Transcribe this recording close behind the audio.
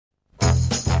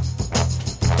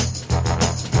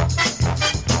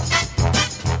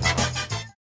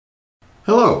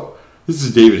Hello, this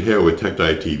is David Hale with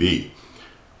TechDiveTV.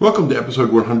 Welcome to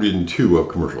episode 102 of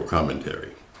Commercial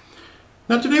Commentary.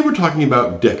 Now today we're talking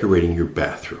about decorating your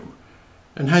bathroom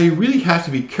and how you really have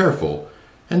to be careful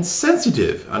and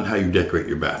sensitive on how you decorate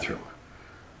your bathroom.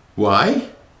 Why?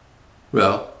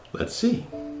 Well, let's see.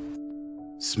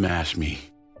 Smash me.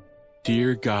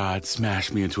 Dear God,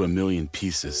 smash me into a million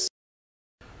pieces.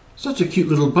 Such a cute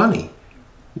little bunny.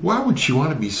 Why would she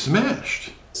want to be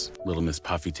smashed? Little Miss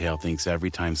Puffytail thinks every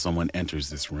time someone enters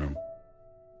this room.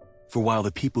 For while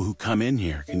the people who come in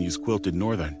here can use Quilted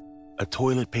Northern, a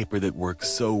toilet paper that works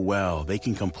so well they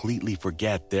can completely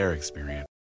forget their experience.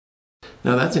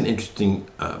 Now that's an interesting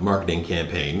marketing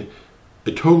campaign.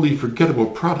 A totally forgettable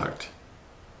product.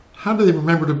 How do they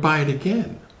remember to buy it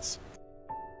again?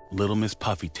 Little Miss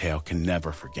Puffytail can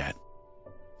never forget.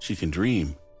 She can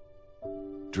dream.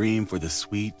 Dream for the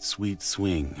sweet, sweet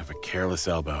swing of a careless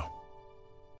elbow.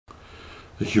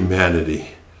 The humanity.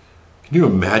 Can you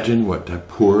imagine what that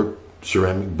poor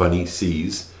ceramic bunny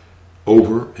sees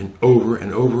over and over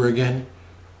and over again?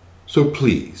 So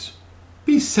please,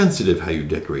 be sensitive how you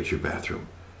decorate your bathroom.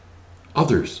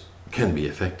 Others can be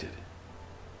affected.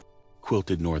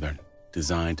 Quilted Northern,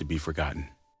 designed to be forgotten.